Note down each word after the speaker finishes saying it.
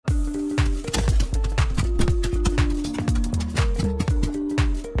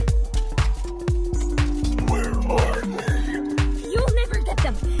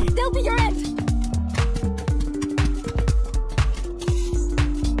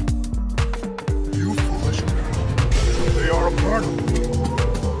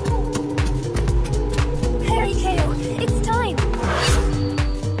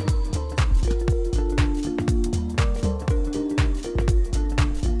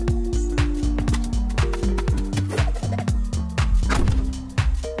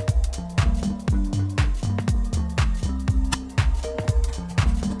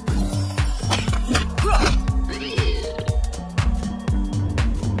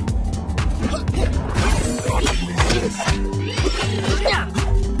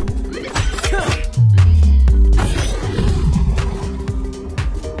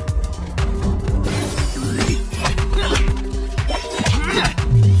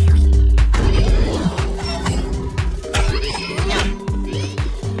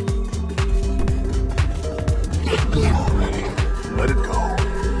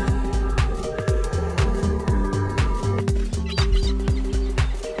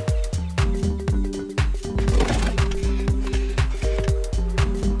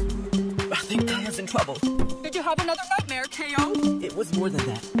have another nightmare, Kao? It was more than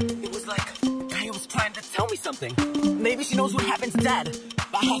that. It was like Kaya was trying to tell me something. Maybe she knows what happened to Dad.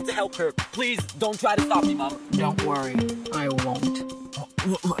 I have to help her. Please, don't try to stop me, Mom. Don't worry, I won't.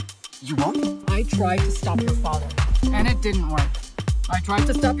 What? You won't? I tried to stop your father, and it didn't work. I tried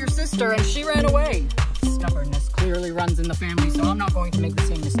to stop your sister, and she ran away. Stubbornness clearly runs in the family, so I'm not going to make the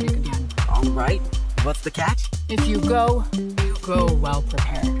same mistake again. All right. What's the catch? If you go well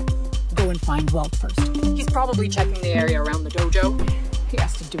prepared. Go and find Walt first. He's probably checking the area around the dojo. He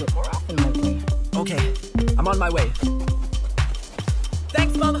has to do it more often lately. Okay, I'm on my way.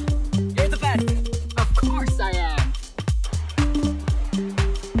 Thanks, Mama. You're the best. Of course I am.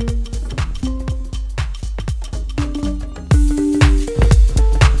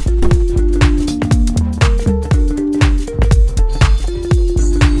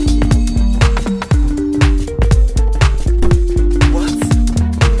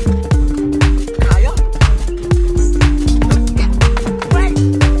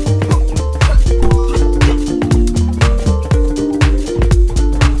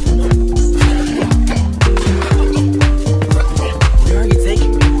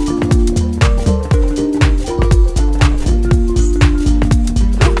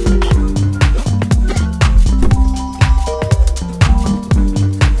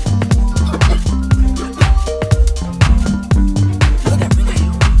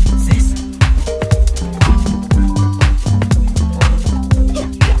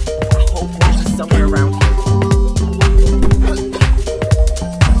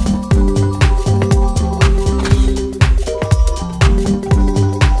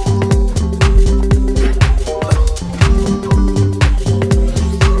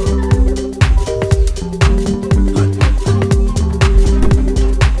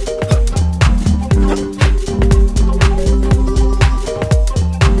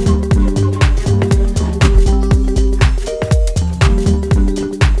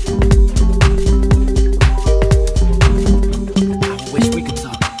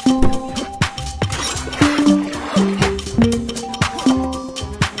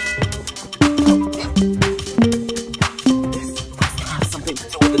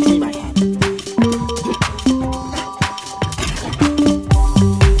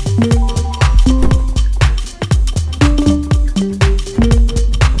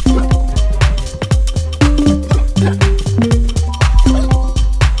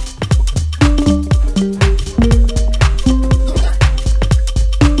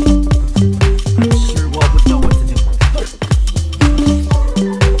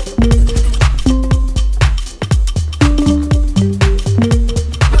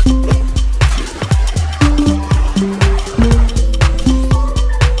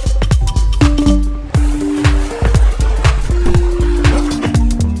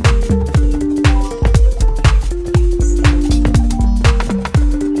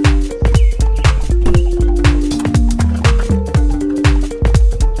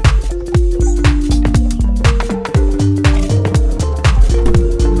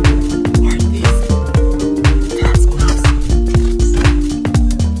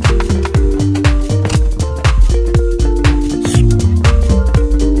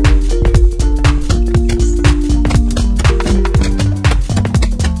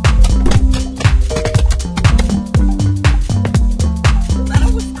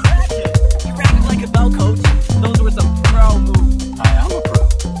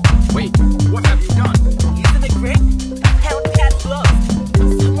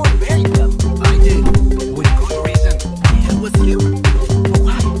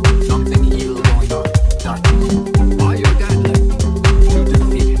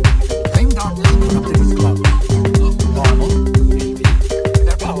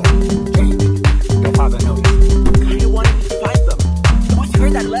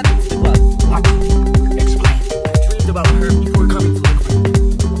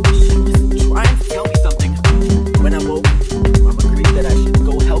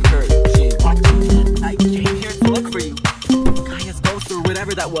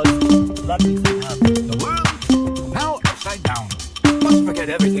 The world now upside down. Must forget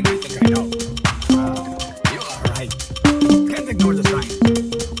everything I think I know.